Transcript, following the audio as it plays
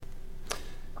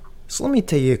So let me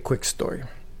tell you a quick story.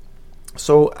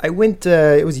 So I went,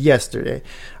 it was yesterday,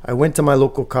 I went to my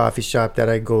local coffee shop that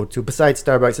I go to. Besides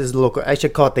Starbucks, this is local, I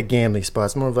should call it the gambling spot.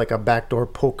 It's more of like a backdoor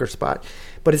poker spot,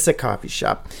 but it's a coffee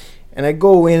shop. And I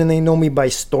go in and they know me by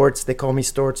Storts. They call me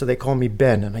Storts or they call me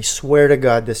Ben. And I swear to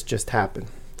God, this just happened.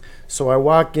 So I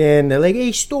walk in, they're like,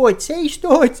 hey Storts, hey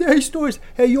Storts, hey Storts,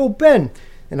 hey yo Ben.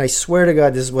 And I swear to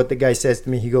God, this is what the guy says to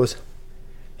me. He goes,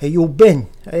 hey yo Ben,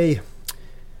 hey,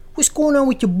 what's going on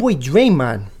with your boy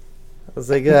Draymond? I was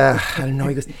like, I don't know.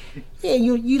 He goes, yeah,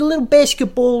 you little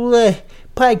basketball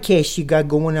podcast you got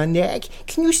going on there.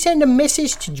 Can you send a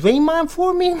message to Draymond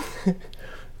for me?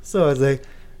 So I was like,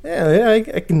 yeah,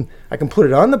 I can put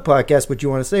it on the podcast. What you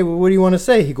want to say? What do you want to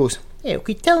say? He goes, yeah,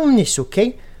 okay, tell him this, okay?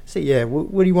 I say, yeah,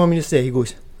 what do you want me to say? He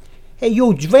goes, hey,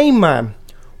 yo, Draymond,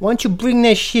 why don't you bring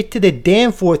that shit to the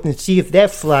Danforth and see if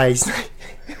that flies?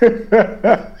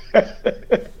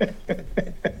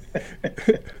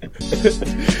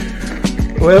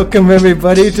 Welcome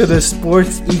everybody to the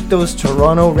Sports Ethos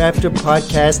Toronto Raptor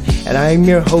podcast, and I'm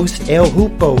your host El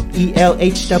Hoopo, ELHOOPO,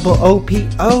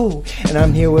 and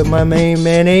I'm here with my main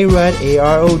man A-Rod,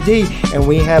 A-R-O-D, and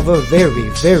we have a very,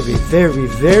 very, very,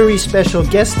 very special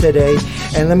guest today,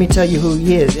 and let me tell you who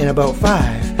he is in about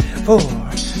 5, 4,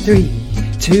 3,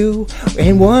 2,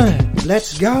 and 1.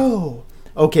 Let's go.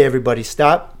 Okay everybody,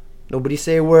 stop. Nobody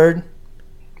say a word.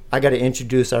 I got to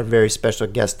introduce our very special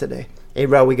guest today. Hey,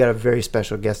 Rod, we got a very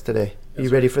special guest today. Are you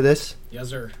ready for this? Yes,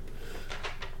 sir.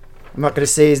 I'm not going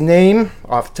to say his name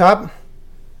off top,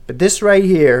 but this right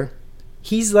here,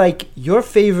 he's like your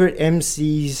favorite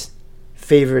MC's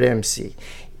favorite MC.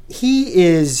 He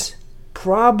is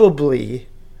probably,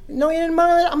 I'm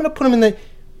going to put him in the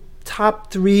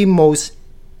top 3 most,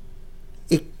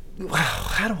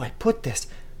 how do I put this?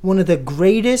 One of the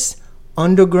greatest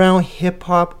underground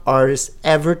hip-hop artists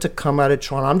ever to come out of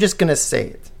Toronto. I'm just going to say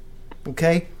it.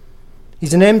 Okay?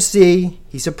 He's an MC,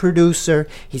 he's a producer,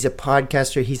 he's a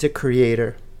podcaster, he's a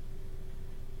creator.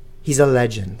 He's a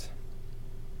legend.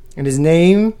 And his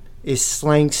name is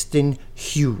Slangston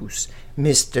Hughes.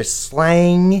 Mr.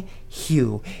 Slang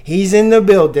Hugh. He's in the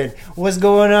building. What's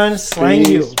going on, Slang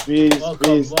Hugh? Peace.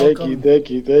 Thank you.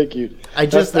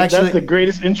 That's the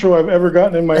greatest intro I've ever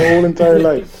gotten in my whole entire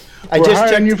life. We're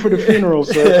hiring you for the funeral,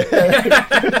 sir.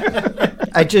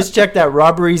 I just checked that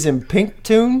Robberies in Pink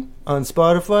tune on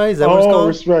Spotify. Is that what it's called? Oh,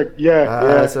 respect. Yeah.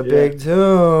 That's a big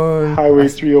tune. Highway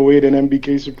 308 and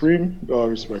MBK Supreme. Oh,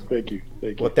 respect. Thank you.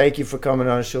 Well, thank you for coming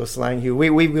on the show, Slang Hugh.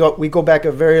 We go back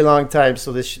a very long time,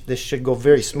 so this should go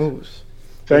very smooth.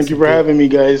 Thank you for having me,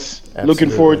 guys. Absolutely. Looking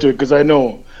forward to it because I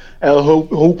know El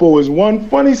Hoopo is one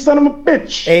funny son of a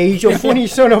bitch. Hey, he's your funny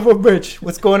son of a bitch.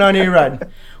 What's going on here,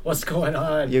 Rod? What's going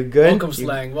on? You good? Welcome,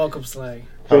 Slang. Welcome, Slang.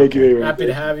 Thank you, Aaron. Happy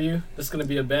to have you. This is going to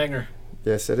be a banger.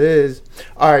 Yes, it is.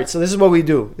 All right, so this is what we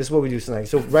do. Slang.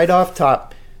 So right off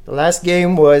top, the last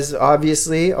game was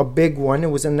obviously a big one.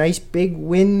 It was a nice big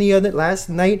win last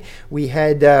night. We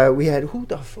had who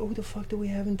the fuck do we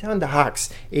have in town? The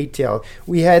Hawks, ATL.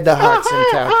 We had the Hawks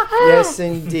in town. Yes,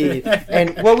 indeed.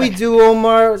 And what we do,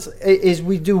 Omar, is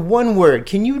we do one word.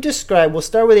 Can you describe? We'll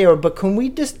start with Aaron, but can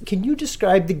you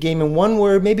describe the game in one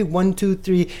word? Maybe 1, 2,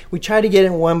 3. We try to get it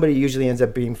in one, but it usually ends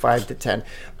up being 5 to 10.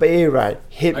 But A-Rod,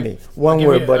 hit me. One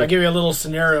word, buddy. I'll give you a little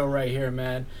scenario right here,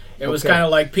 man. It was kind of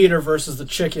like Peter versus the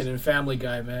chicken in Family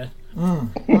Guy, man.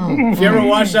 If you ever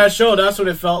watched that show, that's what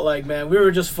it felt like, man. We were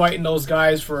just fighting those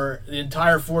guys for the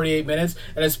entire 48 minutes,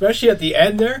 and especially at the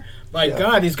end there,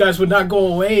 God, these guys would not go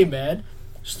away, man.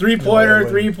 Just three-pointer,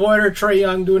 Trae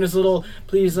Young doing his little,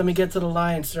 please let me get to the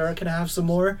line, sir. Can I have some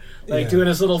more? Doing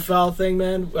his little foul thing,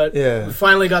 man. But we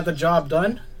finally got the job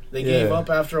done. They gave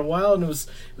up after a while, and it was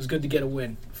good to get a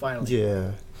win, finally.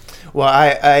 Yeah.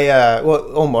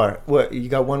 Well, Omar, what you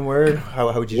got? One word?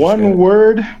 How would you? One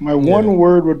word. My one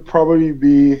word would probably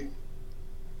be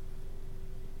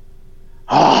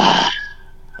I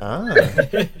like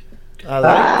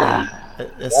that.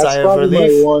 A sigh of probably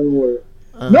relief. my one word.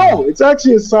 No, it's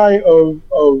actually a sigh of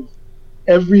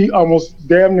almost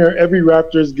damn near every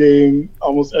Raptors game,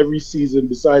 almost every season,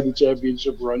 beside the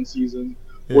championship run season,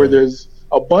 where there's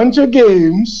a bunch of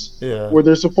games where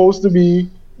they're supposed to be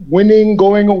winning,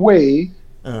 going away,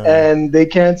 and they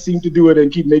can't seem to do it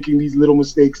and keep making these little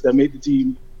mistakes that make the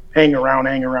team hang around.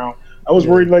 I was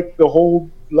worried like the whole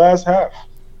last half.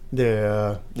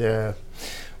 Yeah.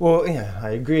 Well, yeah,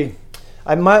 I agree.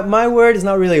 My word is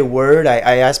not really a word.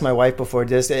 I asked my wife before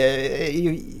this.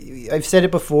 I've said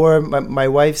it before. My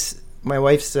wife's my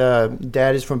wife's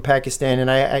dad is from Pakistan,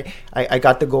 and I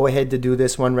got the go ahead to do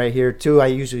this one right here too. I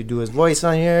usually do his voice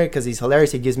on here because he's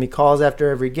hilarious. He gives me calls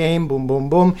after every game, boom, boom,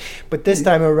 boom. But this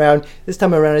time around, I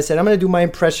said I'm gonna do my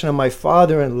impression of my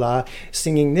father-in-law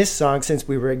singing this song since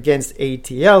we were against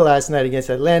ATL last night against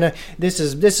Atlanta. This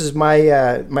is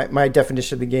my my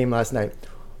definition of the game last night.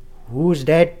 Who's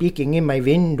that peeking in my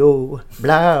window?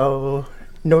 Blow.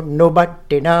 No,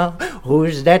 nobody now.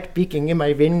 Who's that peeking in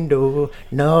my window?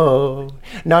 No,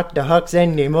 not the Hawks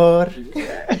anymore.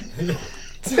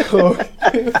 So,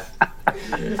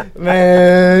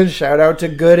 man, shout out to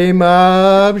Goody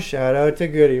Mob.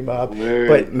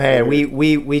 But man,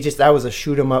 we just, that was a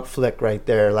shoot 'em up flick right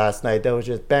there last night. That was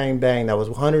just bang bang. That was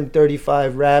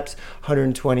 135 raps,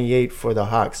 128 for the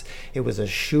Hawks. It was a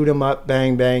shoot 'em up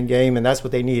bang bang game, and that's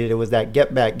what they needed. It was that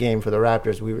get back game for the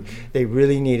Raptors. They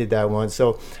really needed that one.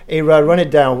 So, A-Rod, run it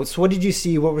down. So what did you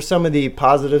see? What were some of the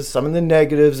positives, some of the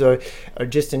negatives, or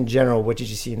just in general, what did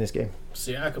you see in this game?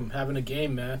 Siakam having a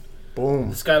game, man. Boom.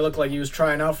 This guy looked like he was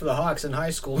trying out for the Hawks in high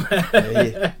school.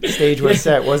 Yeah, stage was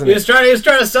set, wasn't he it? He was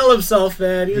trying to sell himself,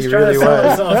 man. He was trying to sell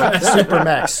himself.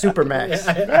 Super max.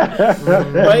 Yeah.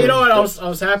 But you know what? I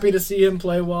was happy to see him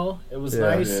play well. It was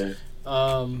nice. Yeah.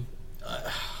 I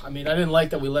mean, I didn't like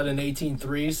that we let in 18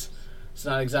 threes. It's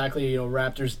not exactly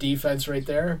Raptors defense right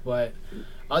there, but.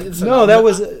 No, that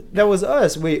was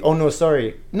us. We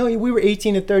were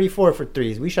 18 to 34 for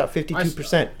threes. We shot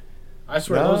 52%. I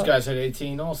swear those guys had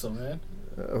 18 also, man.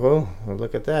 Well,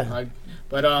 look at that. Anyway,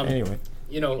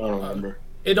 I don't remember.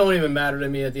 It don't even matter to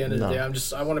me at the end of the day.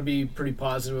 I want to be pretty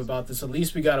positive about this. At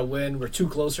least we got a win. We're too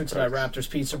closer to that Raptors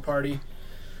pizza party.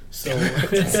 So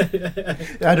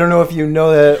I don't know if you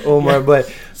know that, Omar, but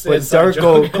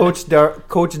Darko, Coach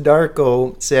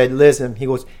Darko said, "Listen," he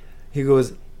goes,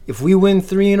 "If we win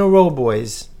 3 in a row,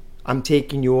 boys, I'm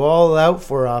taking you all out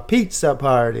for a pizza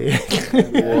party."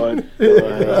 What?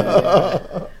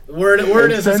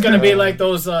 Word is it's going to be like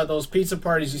those pizza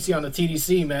parties you see on the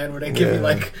TDC, man, where they give you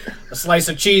like a slice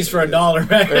of cheese for $1,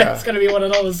 man. Yeah. It's going to be one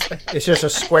of those. It's just a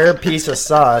square piece of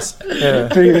sauce. Yeah.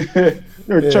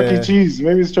 Or Chuck E. Cheese.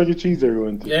 Maybe it's Chuck E. Cheese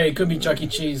everyone thinks. Yeah, it could be Chuck E.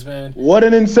 Cheese, man. What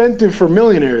an incentive for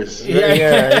millionaires.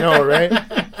 Yeah, I know, right?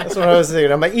 That's what I was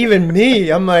thinking. I'm like, even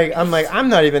me, I'm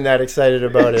not even that excited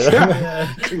about it.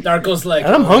 Darko's like,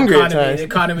 and I'm hungry at times. The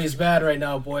economy's bad right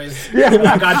now, boys. Yeah.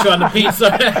 I got you on the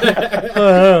pizza.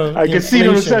 I can see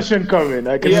the recession coming.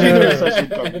 You're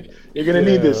going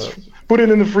to need this. Put it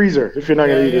in the freezer if you're not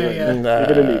going to eat it. You're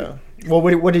going to need it. Well,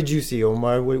 what did you see,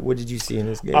 Omar? What did you see in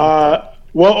this game?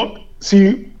 Well,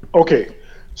 see, okay.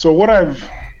 So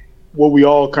what we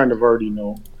all kind of already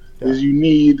know is you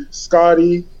need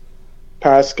Scotty,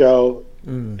 Pascal,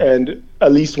 and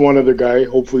at least one other guy,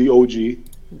 hopefully OG,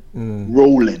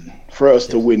 rolling for us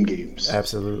to win games.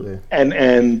 Absolutely.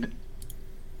 And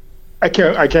I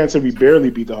can't say we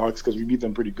barely beat the Hawks because we beat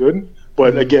them pretty good.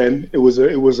 But again, it was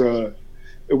a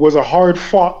hard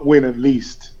fought win at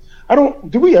least.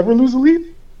 Did we ever lose a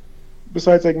lead?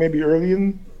 Besides like maybe early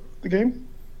in the game?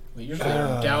 We usually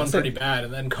are down pretty bad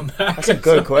and then come back. That's a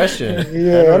good question.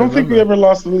 I don't think we ever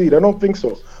lost the lead. I don't think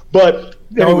so. But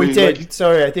no, we did.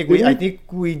 Sorry, I think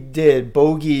we did.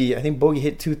 Bogey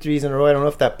hit 2 threes in a row. I don't know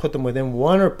if that put them within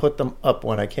 1 or put them up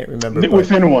 1. I can't remember.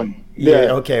 Within 1.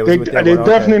 Yeah. Okay. They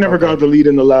definitely never got the lead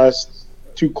in the last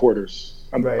 2 quarters.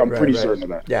 I'm pretty certain of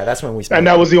that. Yeah, that's when we. And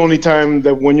that was the only time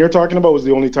that when you're talking about was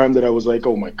the only time that I was like,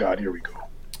 oh my God, here we go.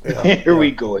 Here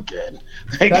we go again.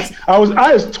 I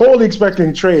was totally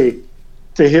expecting Trey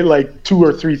to hit like 2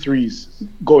 or 3 threes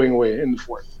going away in the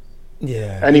fourth.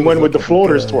 Yeah. And he went with the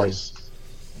floaters twice.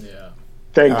 Yeah.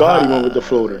 Thank God he went with the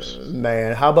floaters.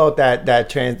 Man, how about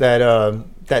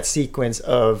that sequence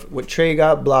of what Trey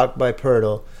got blocked by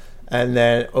Pirtle, and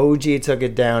then OG took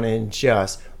it down and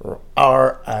just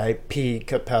R.I.P.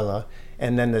 Capella.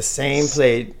 And then the same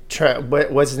play,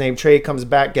 what's his name? Trey comes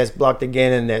back, gets blocked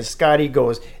again, and then Scotty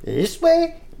goes this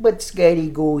way, but Scotty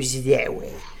goes that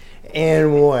way.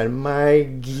 And one, my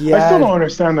God! I still don't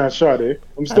understand that shot.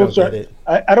 I'm still trying.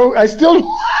 I still.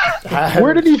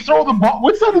 Where did he throw the ball?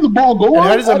 What side did the ball go on?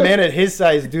 How does a man at his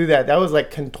size do that? That was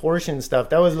like contortion stuff.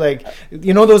 That was like,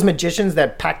 those magicians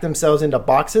that pack themselves into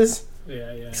boxes.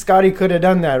 Yeah. Scotty could have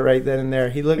done that right then and there.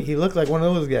 He looked like one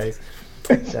of those guys.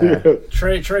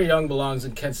 Trey Young belongs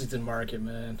in Kensington Market,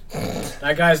 man.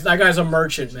 That guy's a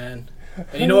merchant, man.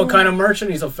 And you know what kind of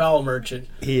merchant? He's a foul merchant.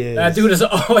 He is. That dude is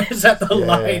always at the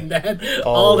line, man.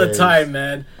 All the time,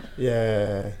 man.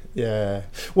 Yeah.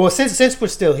 Well, since we're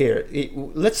still here,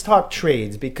 let's talk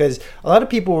trades, because a lot of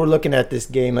people were looking at this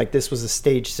game like this was a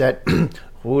stage set.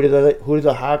 who do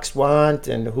the Hawks want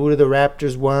and who do the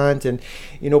Raptors want? And,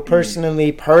 personally,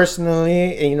 I'm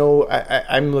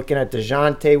looking at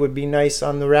DeJounte would be nice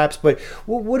on the Raps. But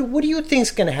what do you think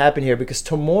is going to happen here? Because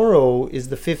tomorrow is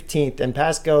the 15th, and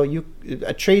Pascal,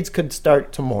 trades could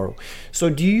start tomorrow. So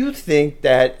do you think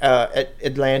that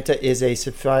Atlanta is a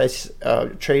suffice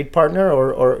trade partner,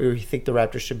 or you think the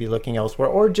Raptors should be looking elsewhere,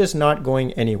 or just not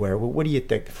going anywhere? What do you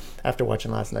think after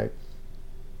watching last night?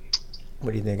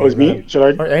 What do you think? Oh, it's me?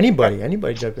 Should I? Or anybody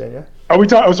jump in, yeah? Are we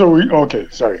talking? Okay,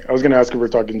 sorry. I was going to ask if we're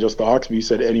talking just the Hawks, but you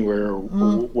said anywhere, or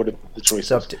what are the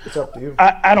choices? It's up to you.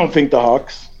 I don't think the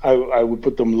Hawks. I would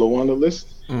put them low on the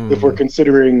list. If we're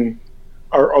considering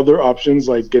our other options,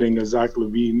 like getting a Zach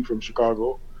LaVine from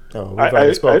Chicago. Oh, we've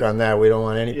already spoke on that. We don't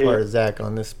want any part of Zach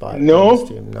on this spot. No?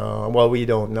 No. Well, we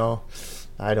don't know.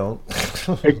 I don't.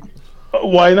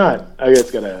 Why not? I guess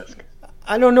got to ask.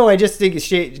 I don't know. I just think it's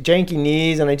janky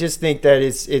knees, and I just think that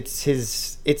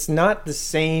it's not the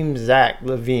same Zach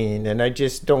LaVine, and I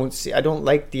just don't see. I don't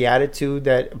like the attitude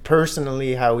that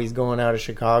personally how he's going out of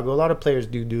Chicago. A lot of players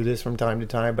do this from time to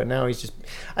time, but now he's just.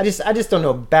 I just don't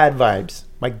know. Bad vibes.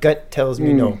 My gut tells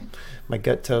me no. My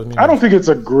gut tells me. I don't think it's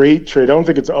a great trade. I don't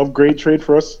think it's an upgrade trade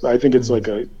for us. I think it's like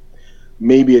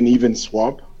maybe an even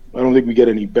swap. I don't think we get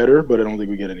any better, but I don't think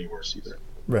we get any worse either.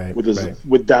 Right.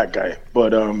 With that guy,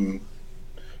 but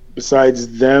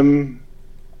besides them,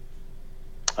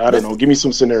 I don't know. Give me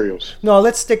some scenarios. No,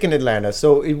 let's stick in Atlanta.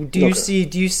 So, do you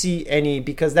see any?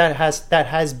 Because that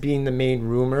has been the main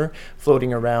rumor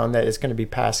floating around that it's going to be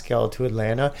Pascal to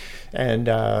Atlanta,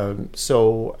 and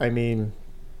so I mean,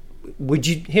 would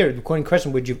you? Here, the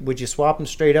question: Would you swap him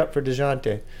straight up for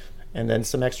DeJounte, and then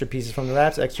some extra pieces from the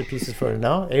Raps, extra pieces for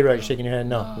no? Hey, you're shaking your head.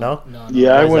 No.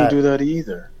 Yeah, I wouldn't do that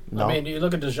either. No. I mean, you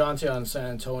look at DeJounte on San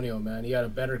Antonio, man. He had a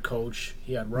better coach.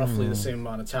 He had roughly the same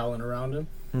amount of talent around him.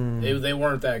 They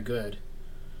weren't that good.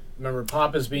 Remember,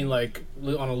 Papa's been like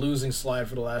on a losing slide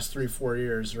for the last 3-4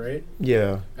 years, right?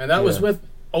 Yeah. And that was with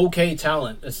okay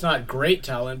talent. It's not great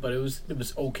talent, but it was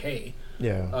okay.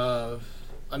 Yeah.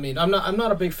 I mean, I'm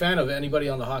not a big fan of anybody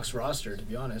on the Hawks roster, to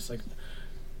be honest. Like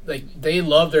they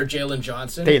love their Jalen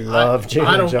Johnson. They love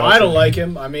Jalen Johnson. I don't like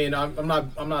him. I mean, I'm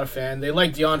not a fan. They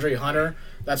like DeAndre Hunter.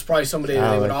 That's probably somebody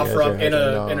they would offer up in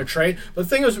a trade. But the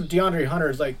thing is with DeAndre Hunter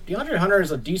is DeAndre Hunter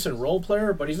is a decent role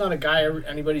player, but he's not a guy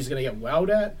anybody's going to get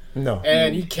wowed at. No.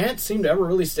 And he can't seem to ever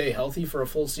really stay healthy for a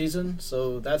full season.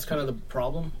 So that's kind of the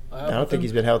problem. I don't think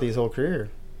he's been healthy his whole career.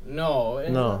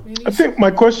 No. I think my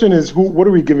question is, what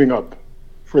are we giving up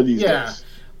for these guys?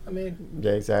 I mean,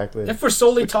 yeah, exactly. If we're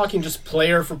solely talking just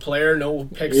player for player, no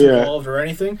picks involved or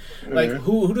anything,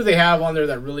 who do they have on there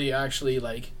that really actually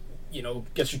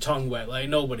gets your tongue wet? Like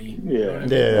nobody. Yeah.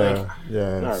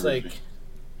 It's like.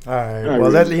 All right.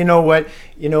 Well, you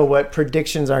know what?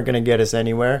 Predictions aren't going to get us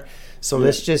anywhere. So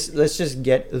let's just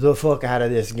get the fuck out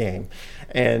of this game,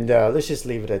 and let's just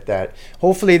leave it at that.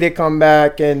 Hopefully they come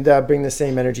back and bring the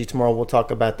same energy tomorrow. We'll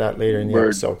talk about that later in the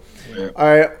episode. Yeah. All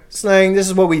right, Slang. This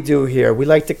is what we do here. We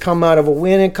like to come out of a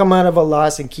win and come out of a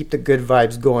loss and keep the good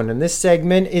vibes going. And this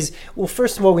segment is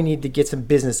first of all, we need to get some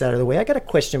business out of the way. I got a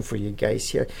question for you guys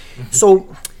here.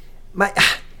 So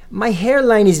my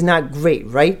hairline is not great,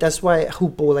 right? That's why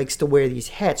Hoopo likes to wear these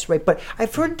hats, right? But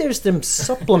I've heard there's some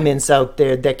supplements out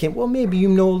there that can, maybe you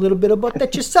know a little bit about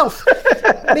that yourself.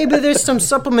 Maybe there's some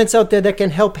supplements out there that can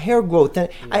help hair growth. And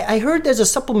I heard there's a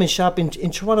supplement shop in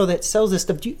Toronto that sells this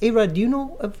stuff. A-Rod, do you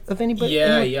know of anybody?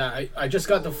 Yeah. I just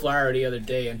got the flyer the other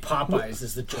day, and Popeyes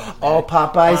is the joint. Oh,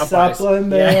 Popeyes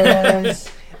supplements.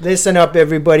 Yeah. Listen up,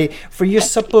 everybody. For your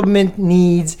supplement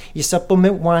needs, your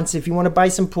supplement wants, if you want to buy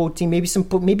some protein, maybe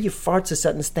your farts are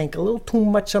starting to stink a little too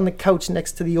much on the couch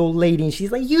next to the old lady, and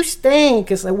she's like, you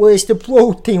stink. It's like, where's the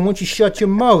protein? Why don't you shut your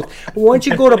mouth? Why don't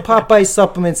you go to Popeye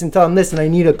Supplements and tell them, listen, I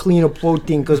need a cleaner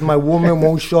protein because my woman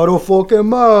won't shut her fucking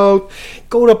mouth.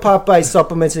 Go to Popeye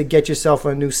Supplements and get yourself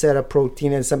a new set of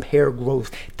protein and some hair growth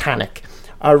tonic.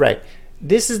 All right.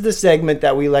 This is the segment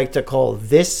that we like to call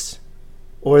This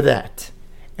or That.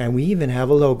 And we even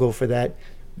have a logo for that,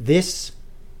 This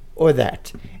or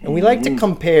That. And we like to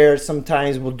compare.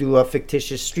 Sometimes we'll do a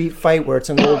fictitious street fight where it's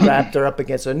an old raptor up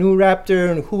against a new raptor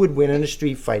and who would win in a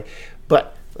street fight.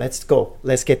 But let's go.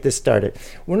 Let's get this started.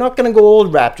 We're not going to go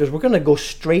old raptors. We're going to go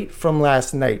straight from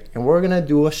last night. And we're going to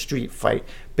do a street fight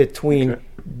between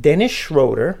Dennis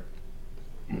Schroeder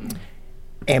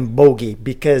and Bogey,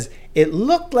 because it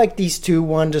looked like these two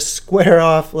wanted to square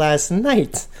off last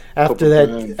night after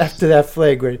that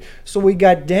flagrant. So we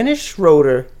got Dennis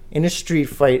Schroeder in a street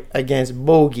fight against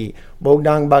Bogdan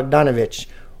Bogdanovic.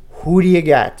 Who do you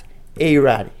got?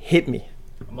 A-Rod, hit me.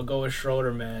 I'm gonna go with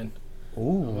Schroeder, man.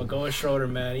 Ooh. I'm gonna go with Schroeder,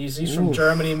 man. He's from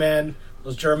Germany, man.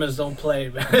 Those Germans don't play,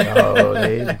 man. No,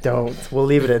 they don't. We'll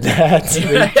leave it at that. They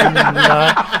do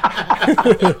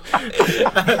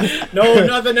not. No,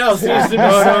 nothing else. No.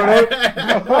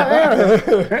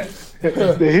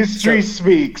 The history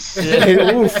speaks.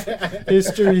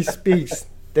 History speaks.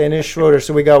 Dennis Schroeder.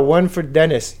 So we got one for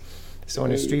Dennis. So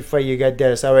in a street fight, you got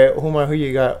Dennis. All right, who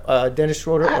you got? Dennis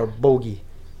Schroeder or Bogey?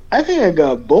 I think I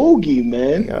got Bogey,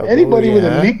 man. Anybody with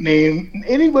a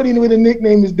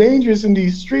nickname is dangerous in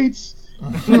these streets.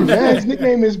 Man's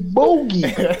nickname is Bogey.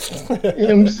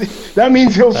 That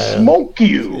means he'll smoke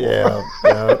you. Yeah,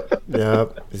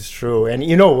 it's true. And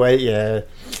you know what? Yeah.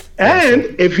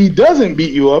 And if he doesn't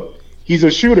beat you up, he's a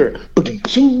shooter.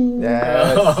 It's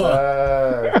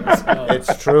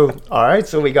true. All right,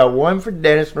 so we got one for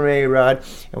Dennis from A-Rod,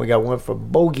 and we got one for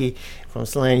Bogey from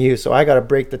Slang Hugh. So I got to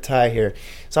break the tie here.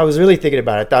 So I was really thinking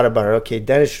about it. I thought about it. Okay,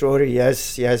 Dennis Schroeder,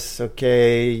 yes,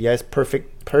 okay, yes, perfect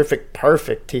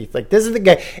teeth. Like, this is the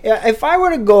guy. If I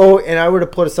were to go and I were to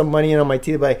put some money in on my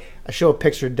teeth, like, I show a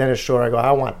picture of Dennis Schroeder, I go,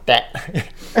 I want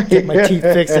that. Get my teeth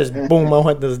fixed. There's boom, I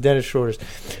want those Dennis Schroeders.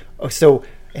 So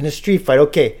in a street fight,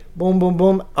 okay, boom, boom,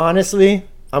 boom. Honestly,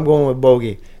 I'm going with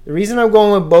Bogey. The reason I'm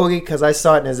going with Bogey, because I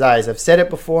saw it in his eyes. I've said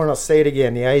it before and I'll say it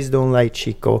again. The eyes don't lie,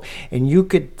 Chico. And you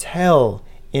could tell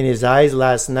in his eyes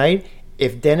last night,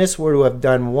 if Dennis were to have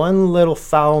done one little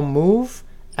foul move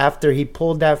after he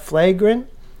pulled that flagrant,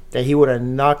 that he would have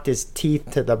knocked his teeth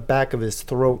to the back of his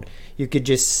throat. You could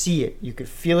just see it. You could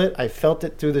feel it. I felt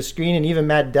it through the screen. And even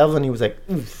Matt Devlin, he was like,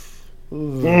 oof.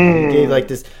 He gave like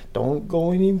this, don't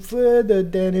go any further,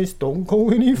 Dennis. Don't go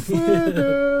any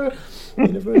further. You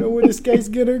never know where this guy's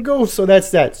going to go. So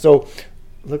that's that. So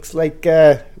looks like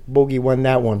Bogey won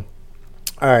that one.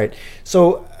 All right.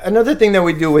 So another thing that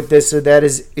we do with this that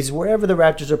is wherever the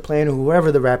Raptors are playing,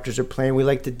 whoever the Raptors are playing, we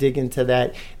like to dig into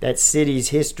that city's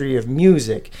history of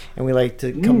music, and we like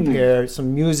to compare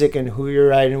some music and who you're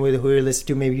riding with, who you're listening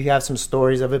to. Maybe you have some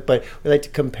stories of it, but we like to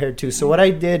compare too. So what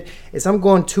I did is I'm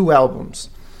going 2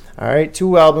 albums. All right,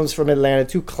 2 albums from Atlanta,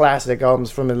 2 classic albums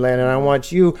from Atlanta, and I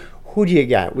want you. Who do you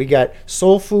got? We got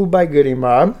Soul Food by Goody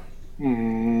Mob,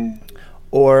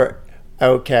 or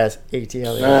Outkast,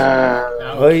 ATL.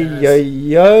 Outkast.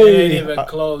 Ain't even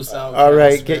close. Outkast, all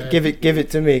right, give it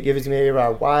to me. Give it to me.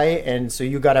 Why? And so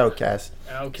you got Outkast.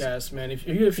 Outkast, man. If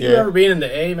you've ever been in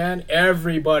the A, man,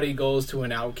 everybody goes to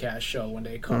an Outkast show when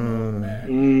they come over,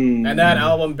 man. And that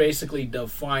album basically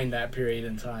defined that period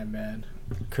in time, man.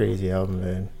 Crazy album,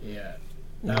 man. Yeah,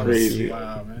 that crazy.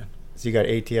 Wow, man. So you got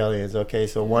ATLians. Okay,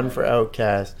 so one for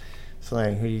Outkast.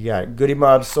 Slang, who you got? Goody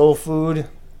Mob, Soul Food,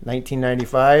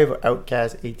 1995,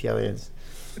 Outkast, ATLians.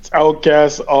 It's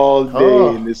Outkast all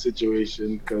day in this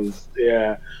situation because,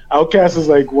 Outkast is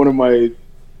like one of my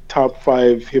top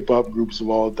 5 hip-hop groups of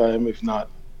all time, if not.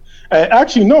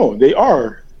 Actually, no, they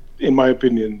are, in my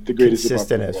opinion, the greatest hip-hop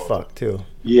group. Consistent as fuck, too.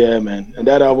 Yeah, man. And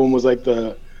that album was like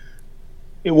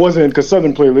it wasn't, because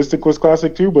Southern Playlistic was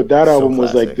classic too, but that album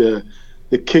was like the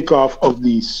kickoff of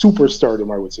the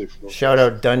superstardom, I would say. Shout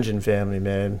out Dungeon Family,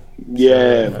 man.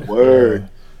 Yeah, word.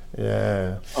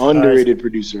 Yeah. Underrated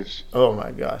producers. Oh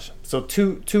my gosh. So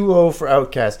 2-0 for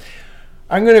Outkast.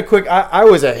 I'm gonna I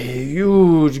was a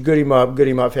huge Goody Mob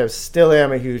fan. Still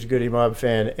am a huge Goody Mob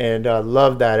fan, and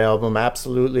love that album.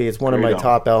 Absolutely, it's one of my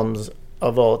top albums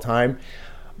of all time.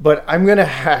 But I'm gonna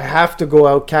have to go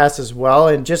Outkast as well.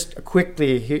 And just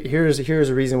quickly, here's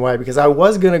a reason why. Because I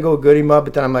was gonna go Goody Mob,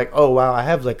 but then I'm like, oh wow, I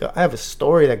have a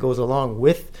story that goes along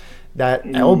with that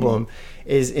album.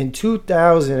 Is in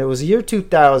 2000, it was the year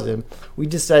 2000, we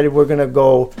decided we're going to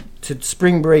go to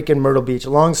spring break in Myrtle Beach.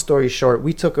 Long story short,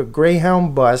 we took a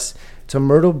Greyhound bus to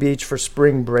Myrtle Beach for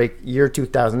spring break, year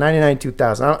 2000, 99,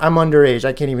 2000. I'm underage.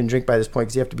 I can't even drink by this point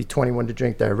because you have to be 21 to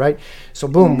drink there, right? So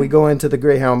boom, we go into the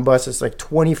Greyhound bus. It's like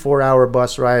 24-hour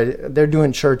bus ride. They're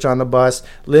doing church on the bus.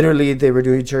 Literally, they were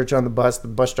doing church on the bus. The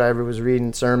bus driver was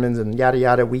reading sermons and yada,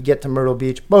 yada. We get to Myrtle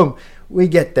Beach. Boom, we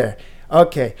get there.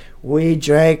 Okay, we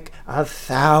drank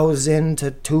 1,000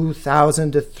 to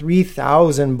 2,000 to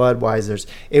 3,000 Budweisers.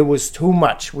 It was too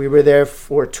much. We were there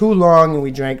for too long and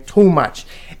we drank too much.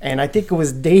 And I think it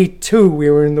was day 2. We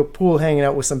were in the pool hanging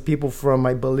out with some people from,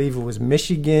 I believe it was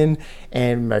Michigan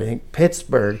and I think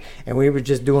Pittsburgh. And we were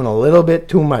just doing a little bit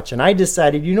too much. And I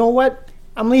decided, you know what?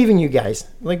 I'm leaving you guys.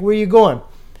 Like, where are you going?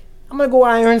 I'm going to go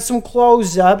iron some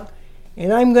clothes up.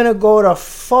 And I'm going to go to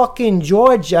fucking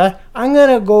Georgia. I'm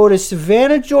going to go to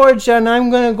Savannah, Georgia, and I'm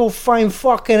going to go find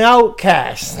fucking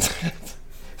Outkast.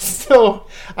 So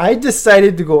I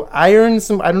decided to go iron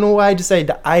some. I don't know why I decided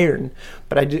to iron,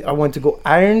 but I went to go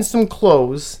iron some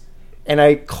clothes, and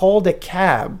I called a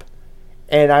cab,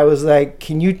 and I was like,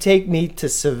 can you take me to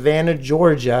Savannah,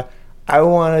 Georgia? I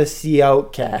want to see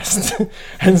Outcast.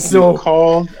 And so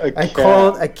I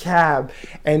called a cab.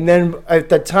 And then at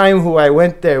the time who I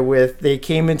went there with, they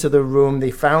came into the room.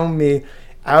 They found me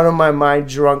out of my mind,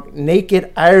 drunk,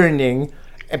 naked, ironing,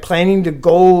 and planning to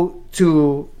go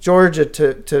to Georgia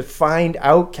to find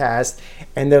Outcast.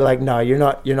 And they're like, no, you're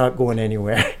not going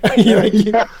anywhere.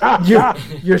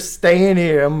 you're staying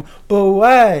here. But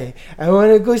why? I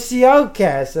want to go see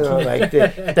Outkast. So like,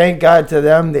 thank God to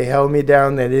them, they held me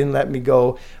down. They didn't let me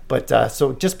go. But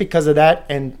so just because of that,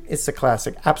 and it's a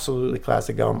classic, absolutely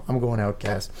classic. I'm going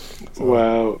Outkast. So,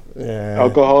 wow. Yeah.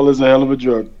 Alcohol is a hell of a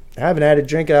drug. I haven't had a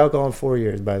drink of alcohol in 4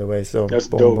 years, by the way. So that's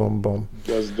boom, dope. boom, boom.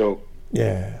 That's dope.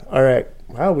 Yeah. All right.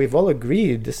 Wow, we've all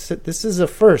agreed. This is a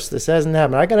first. This hasn't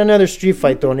happened. I got another street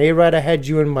fight though, and A-Rod, I had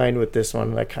you in mind with this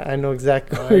one. Like I know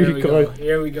exactly where you're going.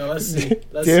 Here we go. Let's see.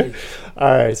 See.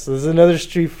 All right, so there's another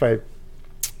street fight.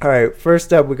 All right,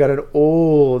 first up, we got an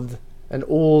older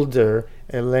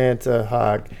Atlanta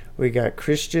hog. We got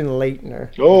Christian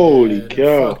Leitner. Holy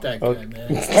cow! Fuck that guy,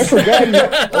 man. I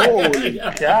forgot. Holy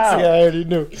cow! Yeah, I already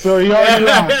knew. So you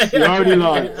already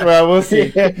lost. Well, we'll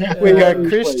see. We got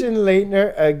Christian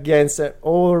Leitner against an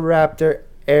old Raptor,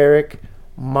 Eric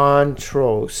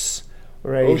Montrose.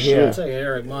 Right here. I'm taking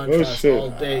Eric Montrose all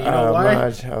day. You know why?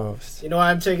 Montrose. You know why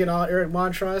I'm taking Eric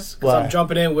Montrose? Because I'm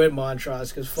jumping in with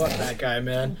Montrose. Because fuck that guy,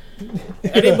 man.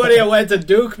 Anybody that went to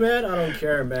Duke, man, I don't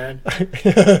care, man. I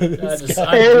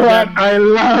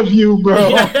love you,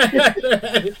 bro.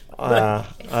 I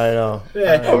know.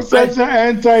 I'm such an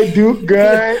anti-Duke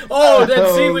guy.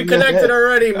 See, we connected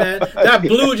already, man. That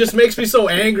blue just makes me so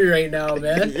angry right now,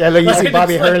 man. Yeah, look, you see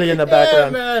Bobby Hurley in the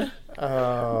background. Yeah, man.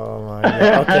 Oh my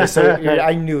God. Okay, so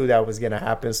I knew that was gonna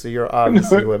happen. So you're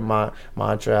obviously with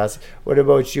Montrose. What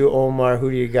about you, Omar? Who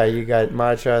do you got? You got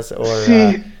Montrose or?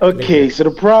 Okay. So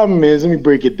the problem is, let me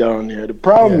break it down here. The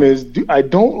problem is, I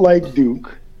don't like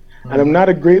Duke, and I'm not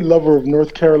a great lover of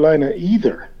North Carolina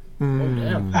either. Oh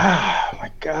damn! Ah, my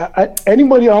God!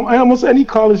 Almost any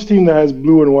college team that has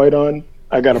blue and white on,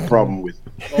 I got a problem with.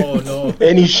 Oh no!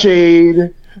 Any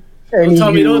shade. Don't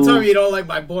tell me you don't like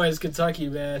my boys, Kentucky,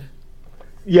 man.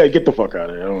 Yeah, get the fuck out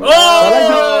of here.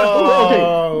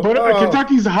 Oh! Okay, but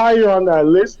Kentucky's higher on that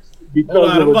list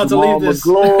because I'm about to leave this.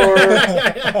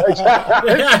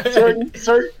 certain,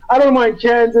 I don't mind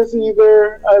Kansas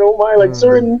either. I don't mind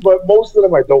certain, but most of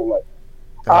them I don't like.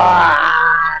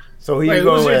 So who you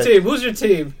going with? Who's your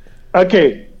team?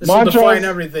 Okay, this will define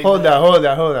everything. Hold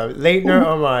on. Leitner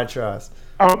or Montrose?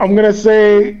 I'm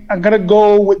gonna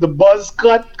go with the buzz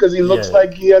cut because he looks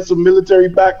like he has some military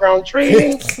background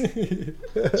training.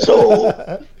 So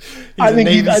I think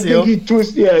he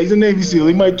twists. Yeah, he's a Navy SEAL.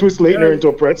 He might twist Leitner into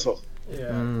a pretzel.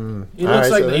 Yeah, he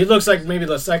looks like maybe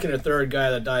the second or third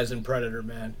guy that dies in Predator,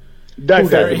 man.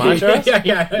 Montrose?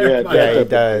 Yeah, he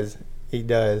does. He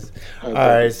does. All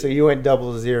right, so you went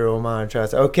 0-0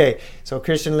 Montrose. Okay, so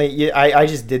Christian Lee, I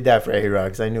just did that for A-Rod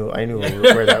because I knew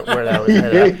where that was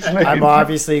headed. I'm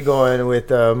obviously going with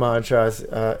Montrose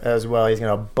as well. He's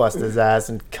gonna bust his ass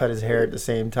and cut his hair at the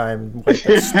same time. Wipe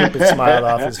that stupid smile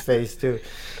off his face too.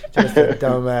 Just a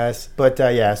dumbass. But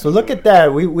yeah, so look at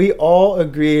that. We all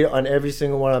agreed on every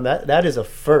single one of that. That is a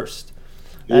first.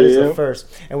 That is the first.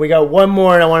 And we got one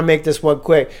more, and I want to make this one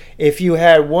quick. If you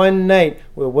had one night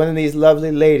with one of these lovely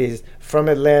ladies from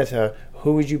Atlanta,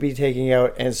 who would you be taking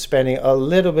out and spending a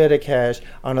little bit of cash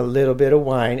on a little bit of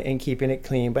wine and keeping it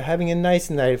clean, but having a nice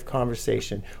night of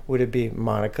conversation? Would it be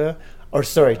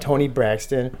Tony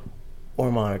Braxton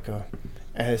or Monica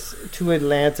as two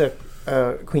Atlanta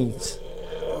queens?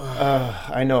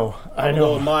 I know. I'm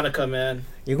going Monica, man.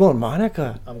 You're going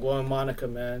Monica? I'm going Monica,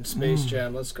 man. Space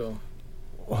Jam, let's go.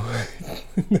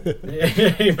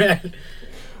 Hey, man.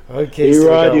 Okay,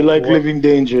 A-Rod, you like living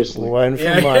dangerously. One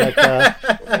for Monica.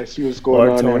 I see what's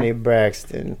going on. Or Tony there.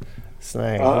 Braxton.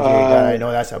 Slang. I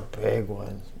know that's a big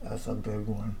one. That's a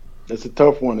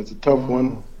tough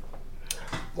one.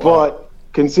 But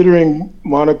considering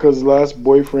Monica's last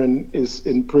boyfriend is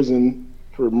in prison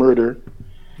for murder,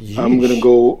 I'm going to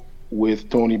go with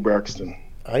Tony Braxton.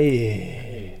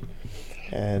 Aye.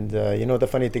 And you know what the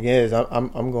funny thing is,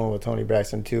 I'm going with Tony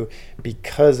Braxton too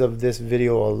because of this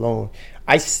video alone.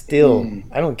 I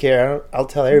don't care. I'll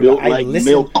tell everybody.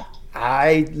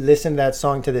 I listen to that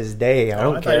song to this day. I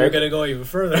don't care. I thought you were going to go even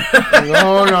further.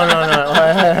 No.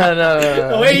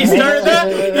 The way he started that,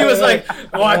 he was like,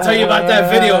 I'll tell you about that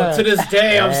video. To this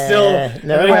day, I'm still...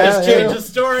 just change the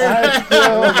story.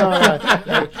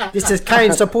 This is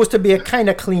supposed to be a kind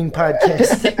of clean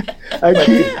podcast.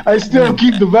 I still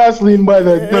keep the Vaseline by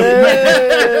the...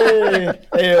 All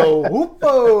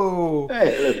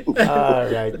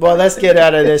right. Well, let's get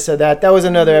out of this or that. That was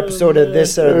another episode of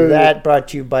This or That, brought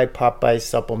to you by Popeye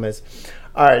Supplements.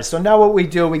 All right, so now what we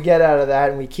do, we get out of that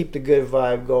and we keep the good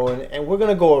vibe going, and we're going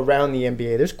to go around the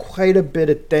NBA. There's quite a bit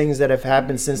of things that have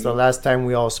happened since the last time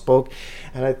we all spoke,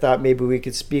 and I thought maybe we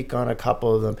could speak on a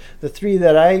couple of them. The three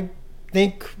that I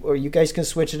think, or you guys can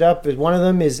switch it up, is one of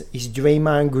them is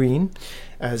Draymond Green.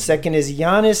 Second is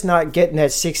Giannis not getting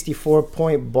that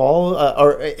 64-point ball,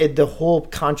 or the whole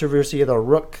controversy of the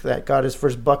Rook that got his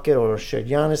first bucket, or should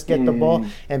Giannis get the ball,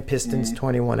 and Pistons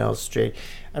 21 L straight.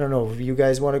 I don't know if you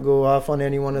guys want to go off on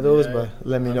any one of those, but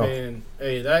let me know. I mean,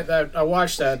 hey, that I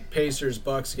watched that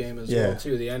Pacers-Bucks game as well,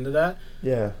 too, the end of that.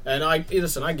 Yeah. And I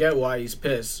get why he's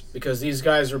pissed, because these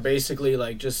guys are basically,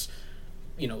 like, just,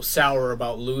 sour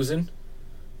about losing.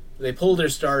 They pulled their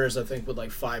starters, I think, with,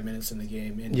 5 minutes in the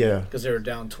game. Because they were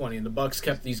down 20, and the Bucks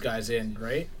kept these guys in,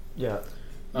 right? Yeah.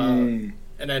 And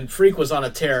then Freak was on a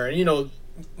tear, and,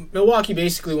 Milwaukee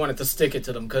basically wanted to stick it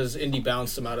to them because Indy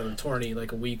bounced them out of the tourney a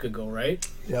week ago, right?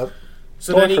 Yep.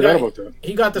 So then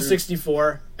he got the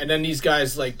 64, and then these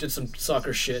guys did some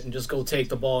sucker shit and just go take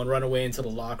the ball and run away into the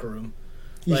locker room.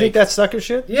 You think that's sucker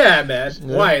shit? Yeah, man.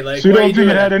 Yeah. Why? So you don't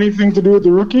think it had anything to do with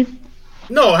the rookie?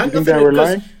 No, I think they were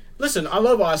lying. Listen, I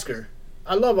love Oscar.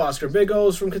 Big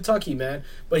O's from Kentucky, man.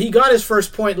 But he got his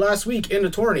first point last week in the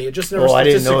tourney. It just never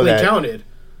statistically counted.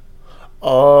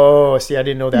 Oh, see, I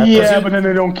didn't know that. Yeah, but then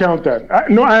they don't count that. I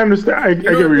understand. I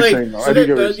get what you're saying, though. So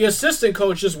the assistant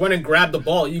coach just went and grabbed the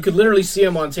ball. You could literally see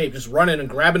him on tape just running and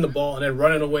grabbing the ball and then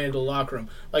running away into the locker room.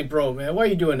 Bro, man, why are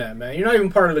you doing that, man? You're not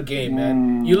even part of the game,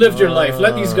 man. You lived your life.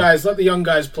 Let the young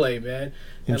guys play, man.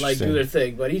 And do their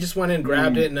thing. But he just went in,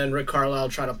 grabbed it, and then Rick Carlisle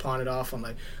tried to pawn it off. I'm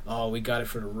we got it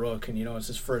for the Rook, and it's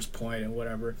his first point and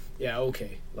whatever. Yeah,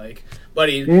 okay.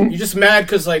 Buddy, you're just mad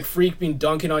because Freak been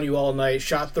dunking on you all night,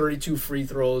 shot 32 free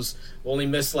throws, only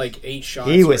missed 8 shots.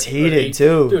 He was heated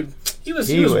too, dude. He was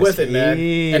with it, man.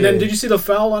 And then did you see the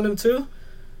foul on him too?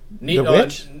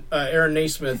 Aaron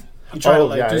Naismith. He tried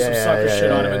to do some sucker shit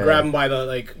on him and grab him by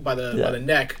the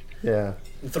neck. Yeah.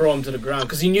 And throw him to the ground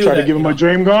because he knew. Try to give him a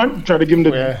dream gun. Try to give him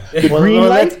the green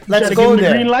light. Let's go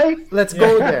there. Let's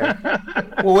go there.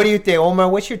 Well, what do you think, Omar?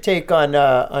 What's your take on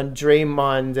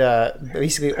Draymond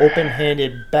basically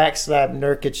open-handed backslap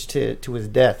Nurkic to his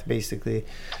death? Basically,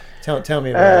 tell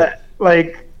me about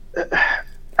it.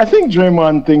 I think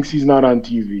Draymond thinks he's not on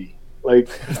TV. I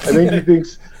think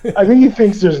he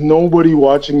thinks there's nobody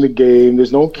watching the game.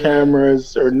 There's no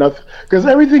cameras or nothing. Because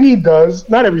everything he does,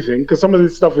 not everything, because some of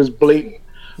this stuff is blatant.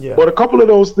 Yeah. But a couple of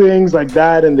those things like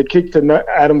that and the kick to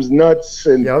Adam's nuts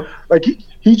and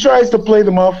he tries to play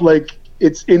them off like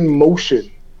it's in motion.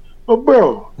 But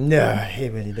bro, no, he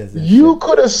really doesn't. You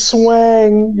could have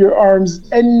swung your arms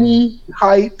any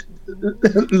height,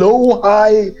 low,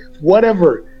 high,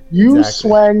 whatever. You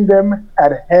swung them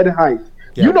at head height.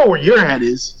 Yep. You know where your head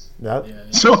is. Yep.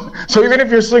 So even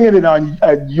if you're swinging it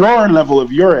at your level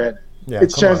of your head,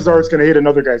 chances are it's going to hit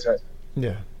another guy's head.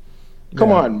 Yeah.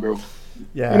 Come on, bro.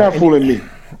 Yeah. You're not fooling me.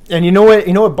 And you know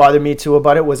what bothered me too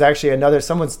about it was actually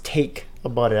someone's take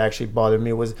about it actually bothered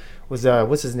me was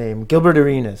what's his name? Gilbert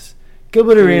Arenas.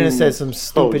 Gilbert Arenas said some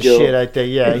stupid shit, I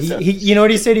think. Yeah, he you know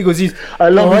what he said? He goes, I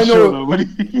love his show. What did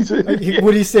he say?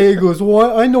 What did he say? He goes,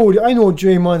 well, I know what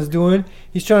Draymond's doing.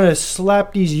 He's trying to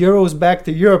slap these Euros back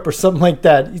to Europe or something like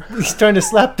that. He's trying to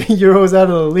slap the Euros out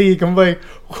of the league. I'm like,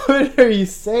 what are you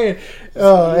saying?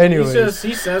 Anyway.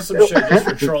 He says some shit just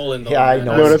for trolling. Though, yeah, I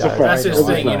know. That's his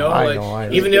thing, I know.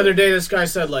 Even the other day, this guy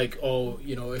said,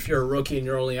 if you're a rookie and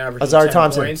you're only averaging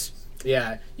 10 points,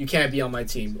 you can't be on my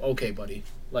team. Okay, buddy.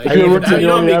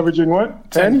 You're only averaging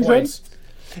what? 10 points.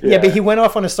 Yeah, but he went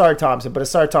off on Asar Thompson. But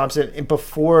Asar Thompson,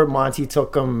 before Monty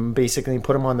took him, basically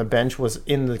put him on the bench, was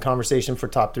in the conversation for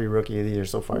top 3 rookie of the year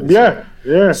so far. Yeah.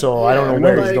 So I don't know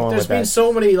where he's going with that. There's been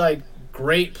so many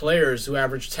great players who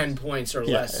average 10 points or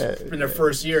less in their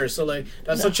first year. So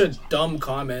that's such a dumb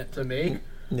comment to make.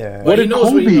 Yeah. What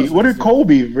did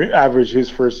Kobe average his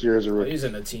first year as a rookie? He's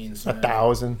in the teens.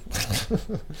 1,000.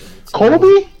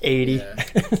 Kobe? 80. Yeah.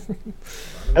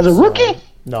 As a rookie?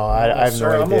 No, I have no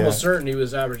idea. I'm almost certain he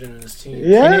was averaging in his teens.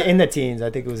 Yeah, in the teens. I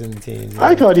think it was in the teens. Yeah.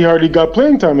 I thought he hardly got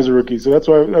playing time as a rookie, so that's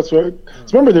why.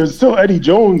 Remember, there's still Eddie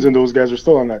Jones, and those guys are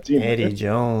still on that team. Eddie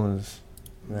Jones,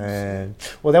 man.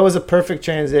 Well, that was a perfect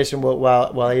transition.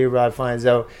 While A-Rod finds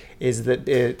out is that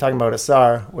talking about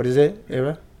Asar. What is it,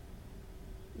 A-Rod?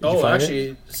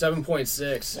 Actually,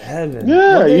 7.6.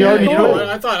 Yeah, he already played.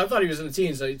 I thought he was in the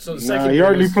teens. So the second he year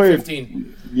already was played.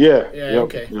 15. Yeah.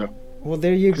 Okay. Yeah. Well,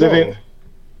 there you go.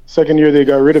 Second year they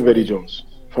got rid of Eddie Jones,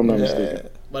 if I'm not mistaken.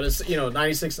 But it's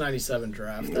 96, 97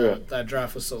 draft. That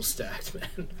draft was so stacked,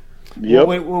 man.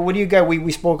 Yep. What do you got?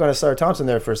 We spoke on Asar Thompson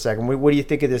there for a second. What do you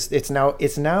think of this? It's now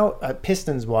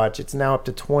Pistons watch. It's now up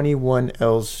to 21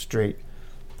 L's straight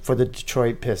for the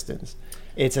Detroit Pistons.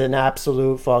 It's an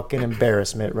absolute fucking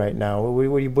embarrassment right now.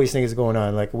 What do you boys think is going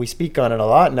on? Like, we speak on it a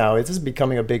lot now. It's just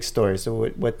becoming a big story. So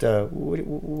what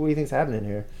do you think's happening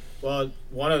here? Well,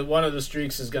 one of the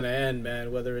streaks is going to end,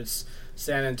 man. Whether it's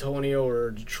San Antonio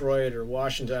or Detroit or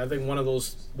Washington, I think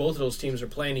both of those teams are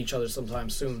playing each other sometime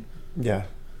soon. Yeah.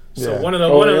 So one of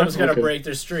them's going to break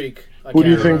their streak. Who do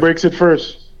you think breaks it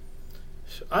first?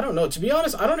 I don't know. To be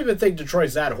honest, I don't even think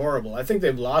Detroit's that horrible. I think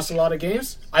they've lost a lot of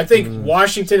games. I think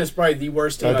Washington is probably the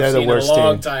worst team I've seen in a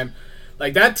long time.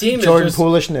 Like, that team Jordan is just...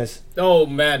 Poolishness. Oh,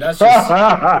 man, that's just...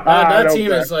 that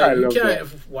team is like... You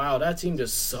can't... Wow, that team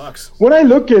just sucks. When I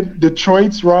look at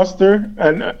Detroit's roster,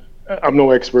 and I'm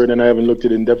no expert and I haven't looked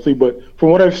at it in depthly, but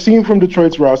from what I've seen from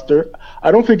Detroit's roster,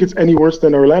 I don't think it's any worse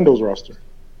than Orlando's roster.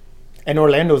 And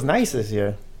Orlando's nice this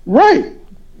year. Right.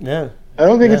 Yeah. I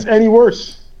don't think it's any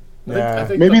worse. Yeah.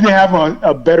 Maybe they have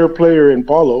a better player in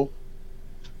Paulo,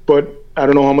 but I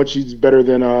don't know how much he's better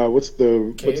than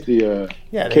Cade.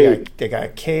 They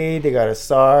got Cade, they got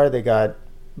Asar, they got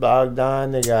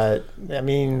Bogdan, they got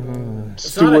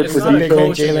Stewart for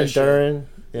defense, Jalen Duren.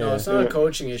 Yeah. No, it's not a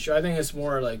coaching issue. I think it's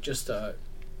more like just a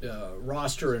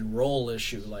roster and role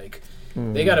issue. Like,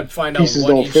 they got to find out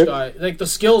what each guy, like the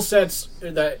skill sets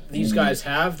that these guys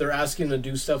have. They're asking them to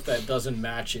do stuff that doesn't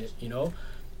match it.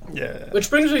 Yeah.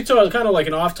 Which brings me to kind of like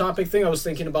an off-topic thing I was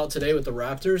thinking about today with the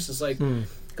Raptors. It's like,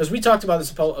 because we talked about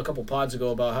this a couple pods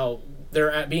ago about how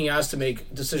they're being asked to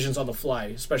make decisions on the fly,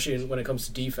 especially when it comes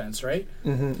to defense, right?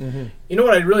 You know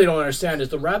what I really don't understand is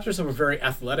the Raptors have a very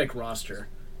athletic roster,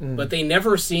 but they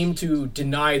never seem to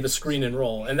deny the screen and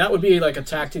roll. And that would be like a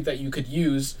tactic that you could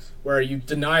use where you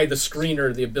deny the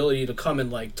screener the ability to come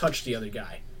and like touch the other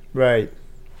guy. Right.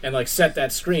 And like set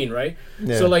that screen, right?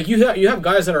 Yeah. So like you have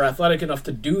guys that are athletic enough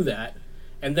to do that,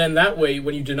 and then that way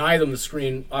when you deny them the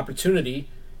screen opportunity,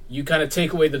 you kind of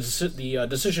take away the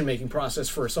decision making process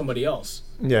for somebody else.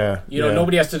 Yeah.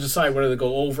 Nobody has to decide whether to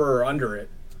go over or under it.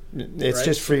 It's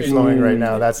just free flowing right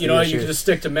now. That's the issue. You can just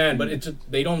stick to man, but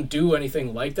they don't do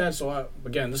anything like that. So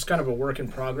again, this is kind of a work in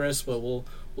progress, but we'll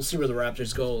see where the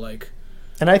Raptors go. Like.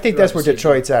 And I think that's where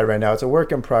Detroit's at right now. It's a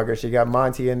work in progress. You got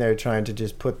Monty in there trying to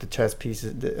just put the chess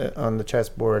pieces on the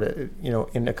chessboard,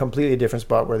 in a completely different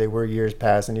spot where they were years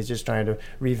past, and he's just trying to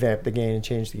revamp the game and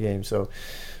change the game. So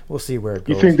we'll see where it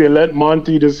goes. You think they let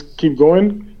Monty just keep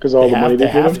going because all the money they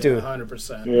have give him? to.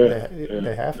 100%.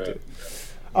 They have to.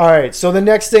 All right, so the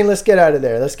next thing, let's get out of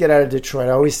there. Let's get out of Detroit.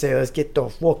 I always say, let's get the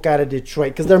fuck out of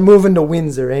Detroit because they're moving to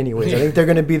Windsor anyways. I think they're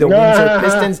going to be the Windsor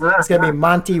Pistons. It's going to be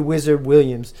Monty Wizard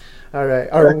Williams. All right,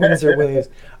 or Windsor Williams.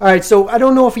 All right, so I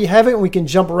don't know if you haven't. We can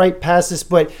jump right past this,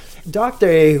 but Dr.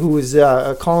 A, who is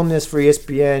a columnist for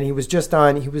ESPN, he was just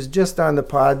on the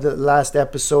pod the last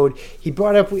episode. He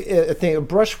brought up a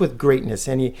brush with greatness,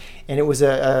 and it was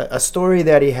a story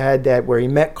that he had where he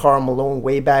met Karl Malone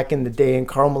way back in the day, and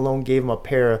Karl Malone gave him a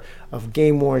pair of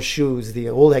game-worn shoes, the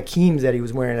old Hakeems that he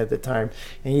was wearing at the time,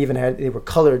 and he even they were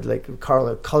colored, like Karl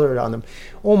had colored on them.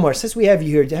 Omar, since we have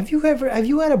you here, have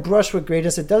you had a brush with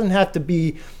greatness? It doesn't have to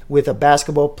be with a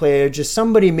basketball player, just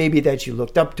somebody maybe that you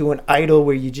looked up to, an idol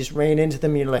where you just ran into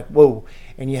them and you're like, whoa,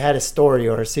 and you had a story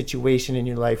or a situation in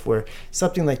your life where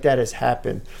something like that has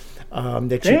happened.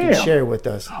 That you can share with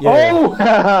us. Yeah. Oh,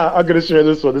 I'm gonna share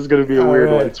this one. This is gonna be a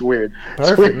weird one. It's weird.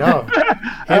 Perfect. No.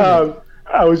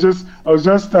 I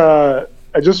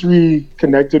just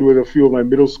reconnected with a few of my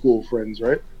middle school friends,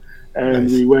 right? And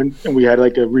we went and we had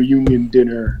like a reunion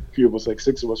dinner. A few of us, like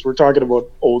 6 of us. We're talking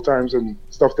about old times and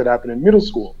stuff that happened in middle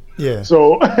school. Yeah.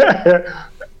 So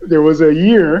there was a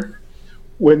year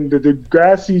when the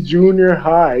Degrassi Junior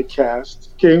High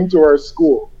cast came to our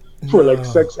school for like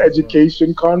sex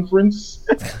education conference.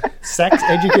 Sex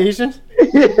education?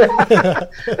 Yeah.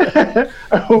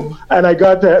 And I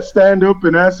got to stand up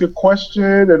and ask a question,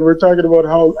 and we're talking about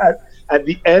how at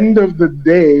the end of the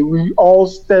day, we all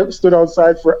stood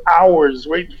outside for hours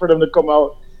waiting for them to come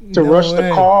out to rush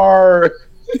the car.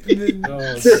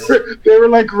 They were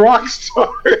like rock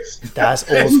stars. That's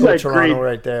old school like Toronto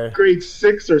right there. Grade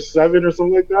 6 or 7 or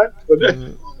something like that. But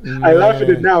I laugh at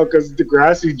it now because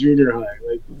Degrassi Junior High.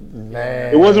 Like,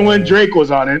 man. It wasn't when Drake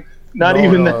was on it. Not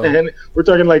even then. We're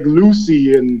talking like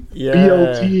Lucy and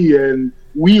BLT and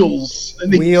Wheels.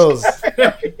 Wheels.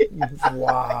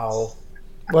 Wow.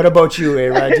 What about you,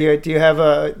 A-Rod? Do you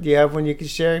have one you can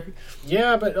share?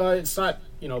 Yeah, but it's not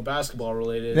basketball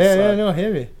related. Yeah, no,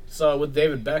 heavy. So with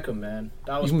David Beckham, man,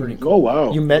 that was pretty cool. Oh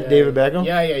wow! You met David Beckham?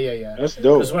 Yeah. That's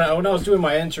dope. Because when I was doing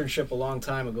my internship a long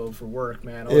time ago for work,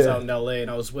 man, I was out in LA and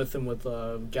I was with him with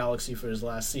Galaxy for his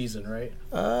last season, right?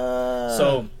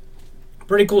 So,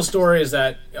 pretty cool story is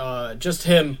that just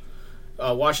him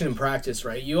watching him practice,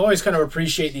 right? You always kind of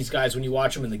appreciate these guys when you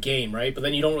watch them in the game, right? But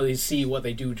then you don't really see what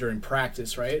they do during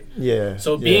practice, right? Yeah.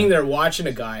 So being there watching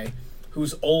a guy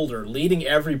who's older, leading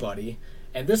everybody,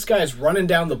 and this guy's running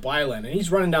down the byline, and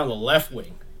he's running down the left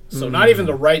wing. So not even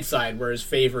the right side where his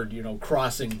favored,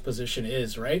 crossing position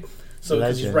is, right? So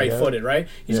because he's right-footed, right?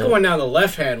 He's going down the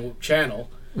left-hand channel.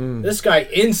 This guy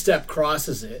instep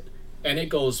crosses it, and it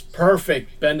goes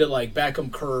perfect, bend it like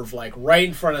Beckham curve, like right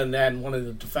in front of the net, and one of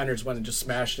the defenders went and just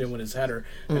smashed it in with his header.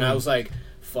 And I was like,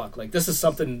 fuck, like this is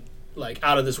something like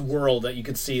out of this world that you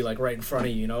could see like right in front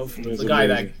of you, the guy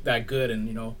that good and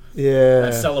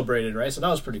that celebrated, right? So that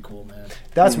was pretty cool, man.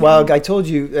 That's wild. I told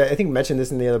you, I think I mentioned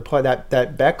this in the other part, that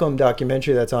Beckham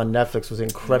documentary that's on Netflix was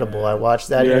incredible. I watched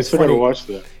that. Yeah, I still gotta watch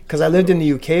that. Because I lived in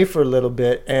the UK for a little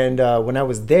bit, and when I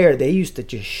was there, they used to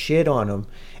just shit on him.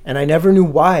 And I never knew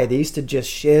why. They used to just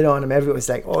shit on him. Everyone was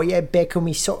like, "Oh yeah, Beckham,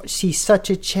 he's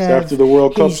such a chav. After the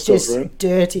World Cup he's stuff, just right?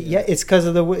 dirty." Yeah, it's because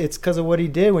of what he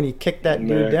did when he kicked that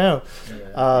dude down.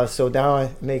 So now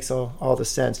it makes all the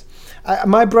sense.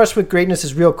 My brush with greatness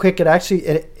is real quick. It actually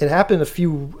it happened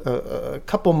a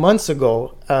couple months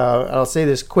ago. I'll say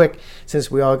this quick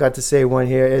since we all got to say one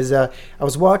here. Is I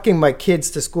was walking my kids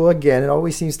to school again. It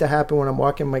always seems to happen when I'm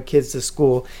walking my kids to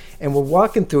school. And we're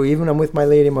walking through, even I'm with my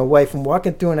lady and my wife, and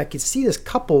walking through, and I could see this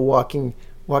couple walking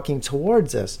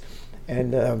towards us.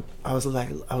 And I was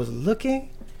looking,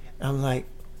 and I'm like,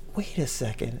 wait a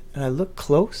second. And I looked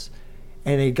close,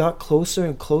 and they got closer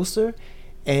and closer,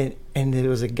 and there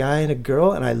was a guy and a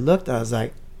girl, and I looked, and I was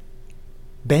like,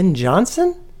 Ben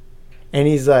Johnson? And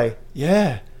he's like,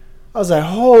 yeah. I was like,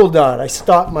 hold on. I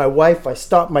stopped my wife. I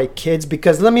stopped my kids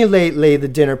because let me lay the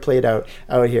dinner plate out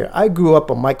here. I grew up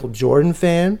a Michael Jordan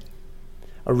fan,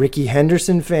 a Ricky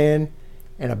Henderson fan,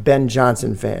 and a Ben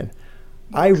Johnson fan.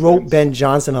 I wrote Ben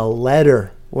Johnson a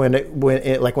letter when I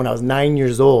was 9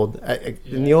 years old.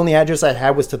 And the only address I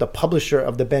had was to the publisher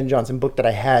of the Ben Johnson book that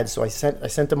I had. So I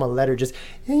sent him a letter just,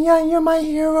 yeah, you're my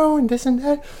hero and this and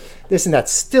that. This and that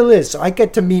still is. So I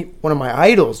get to meet one of my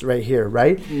idols right here,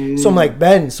 right? So I'm like,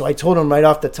 Ben. So I told him right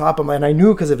off the top, and I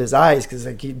knew because of his eyes, because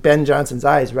Ben Johnson's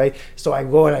eyes, right? So I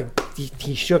go and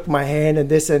he shook my hand and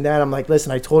this and that. I'm like,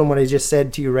 listen, I told him what I just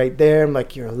said to you right there. I'm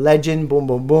like, you're a legend. Boom,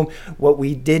 boom, boom. What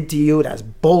we did to you, that's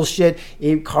bullshit.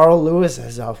 Carl Lewis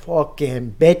is a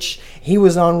fucking bitch. He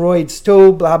was on roids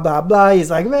too, blah, blah, blah. He's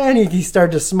like, man, he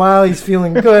started to smile. He's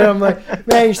feeling good. I'm like,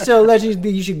 man, you're still a legend.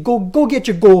 You should go get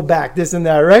your goal back, this and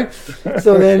that, right?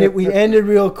 So then we ended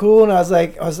real cool, and I was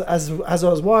like, as I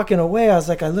was walking away, I was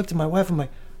like, I looked at my wife, I'm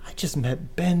like, I just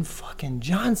met Ben fucking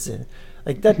Johnson.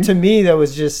 Like that to me, that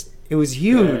was just, it was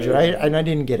huge, right? And I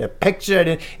didn't get a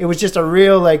picture. It was just a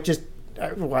real, like, just,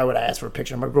 why would I ask for a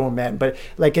picture? I'm a grown man, but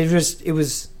like it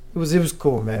was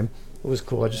cool, man. It was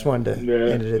cool. I just wanted to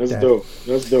end it at that.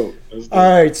 That's dope. All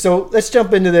right, so let's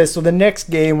jump into this. So the next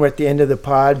game, we're at the end of the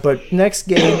pod, but next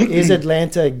game is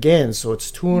Atlanta again. So it's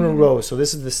 2 in a row. So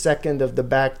this is the second of the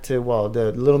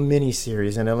the little mini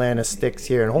series, and Atlanta sticks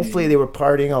here. And hopefully they were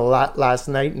partying a lot last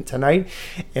night and tonight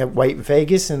at White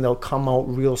Vegas, and they'll come out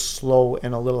real slow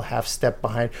and a little half step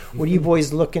behind. What are you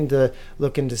boys looking to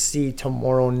see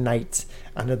tomorrow night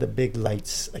under the big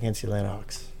lights against the Atlanta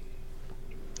Hawks?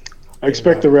 I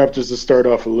expect the Raptors to start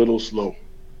off a little slow.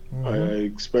 I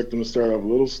expect them to start off a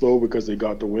little slow because they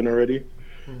got the win already.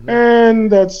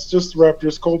 And that's just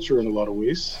Raptors culture in a lot of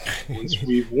ways. Once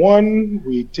we've won,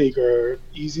 we take our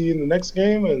easy in the next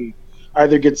game and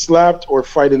either get slapped or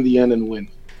fight in the end and win.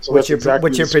 So what's your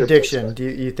prediction? Do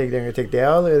you think they're going to take the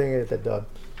L or are they going to get the dub?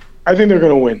 I think they're going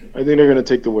to win. I think they're going to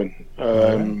take the win.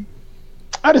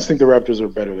 I just think the Raptors are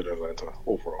better than Atlanta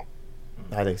overall.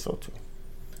 I think so too.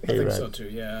 I think so too,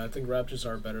 yeah. I think Raptors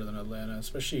are better than Atlanta,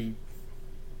 especially,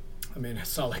 I mean,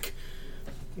 it's not like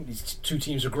these two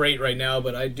teams are great right now,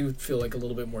 but I do feel like a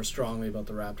little bit more strongly about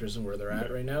the Raptors and where they're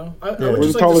at right now. We're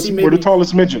the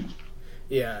tallest midget.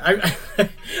 Yeah,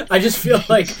 I just feel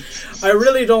like I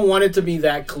really don't want it to be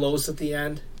that close at the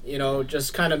end.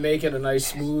 Just kind of make it a nice,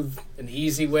 smooth, and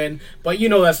easy win. But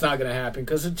that's not going to happen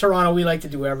because in Toronto, we like to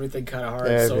do everything kind of hard.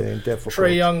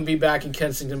 Trae Young will be back in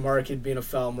Kensington Market being a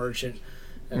foul merchant.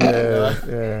 And,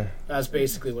 that's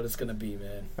basically what it's going to be,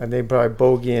 man. And they probably,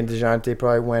 Bogey and DeJounte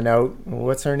probably went out.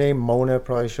 What's her name? Mona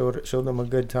probably showed them a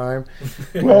good time.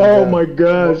 Oh, my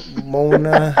gosh.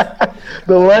 Mona.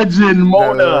 The legend,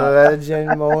 Mona.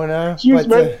 She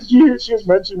was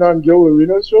mentioned on Gil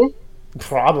Arena's show.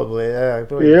 Probably, yeah.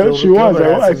 Yeah, she was.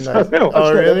 I saw that.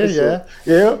 Oh, really? Yeah.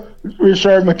 Yeah.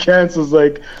 Richard McCants was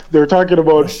like, they're talking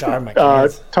about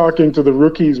talking to the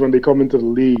rookies when they come into the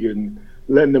league and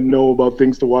letting them know about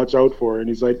things to watch out for. And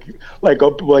he's like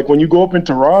when you go up in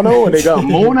Toronto and they got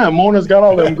Mona, and Mona's got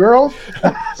all them girls.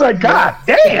 It's like, God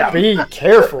damn. Be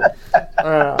careful.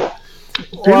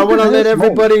 Well, I want to let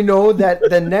everybody know that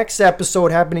the next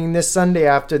episode happening this Sunday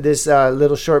after this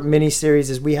little short mini-series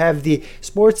is we have the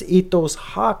Sports Ethos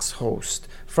Hawks host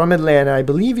from Atlanta. I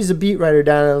believe he's a beat writer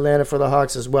down in Atlanta for the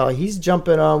Hawks as well. He's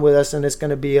jumping on with us, and it's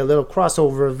going to be a little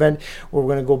crossover event where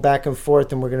we're going to go back and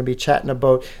forth, and we're going to be chatting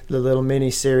about the little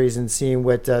mini-series and seeing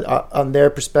what, on their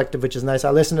perspective, which is nice.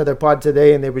 I listened to their pod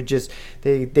today, and they were just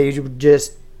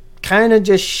kind of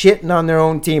just shitting on their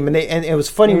own team, and it was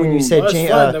funny when you said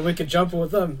that we could jump with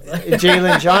them.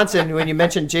 Jalen Johnson. When you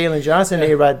mentioned Jalen Johnson,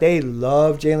 they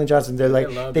love Jalen Johnson. They're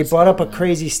like they brought up a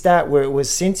crazy stat where it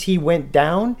was since he went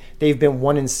down, they've been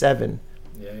 1-7.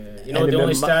 Yeah. You know what the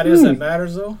only stat is that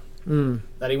matters though?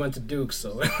 That he went to Duke.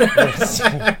 So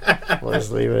let's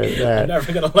leave it at that. I'm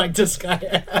never gonna like this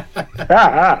guy.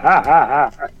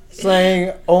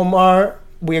 Slang, Omar,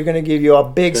 we're going to give you a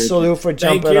big salute for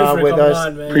jumping on with us.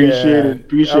 Appreciate it.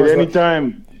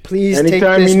 Anytime. Please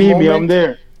anytime you need me, I'm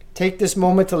there. Take this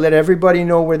moment to let everybody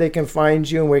know where they can find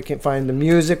you and where you can find the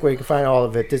music, where you can find all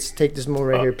of it. Take this moment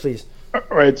right here, please. All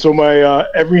right. So my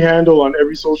every handle on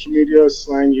every social media is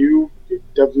Slang Hugh.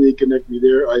 Definitely connect me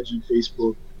there. IG,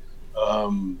 Facebook,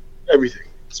 everything.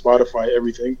 Spotify,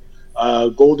 everything.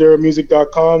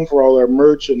 GolderaMusic.com for all our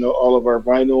merch and all of our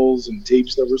vinyls and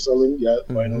tapes that we're selling. Yeah,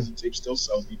 vinyls and tapes still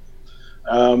sell.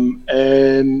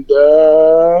 And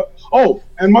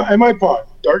my pod,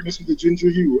 Darkness with the Ginger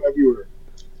Hue, everywhere.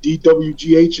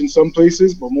 DWGH in some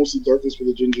places, but mostly Darkness with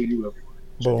the Ginger Hue everywhere.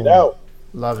 Check it out.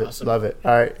 Love it, awesome. Love it.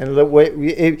 All right,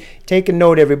 and take a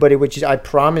note, everybody. Which is, I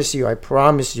promise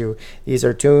you, these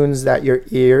are tunes that your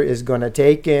ear is gonna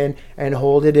take in and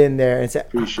hold it in there and say,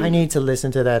 I need to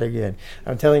listen to that again.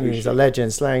 I'm telling you, he's a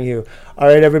legend, Slang Hugh. All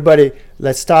right, everybody,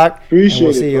 let's talk. And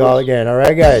we'll see you all again. All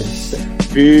right, guys.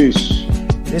 Peace.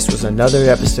 This was another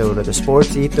episode of the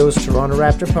Sports Ethos Toronto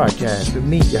Raptor Podcast with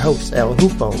me, your host, El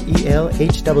Hoopo,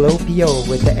 ELHOOPO,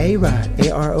 with the A-Rod,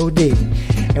 A-R-O-D.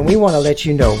 And we want to let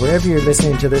you know, wherever you're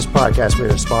listening to this podcast,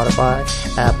 whether it's Spotify,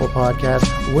 Apple Podcasts,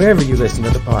 wherever you listen to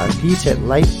the pod, please hit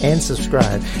like and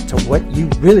subscribe. To what you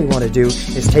really want to do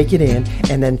is take it in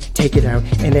and then take it out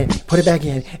and then put it back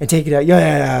in and take it out.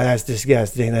 Yeah, that's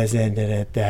disgusting. Let's end it at that.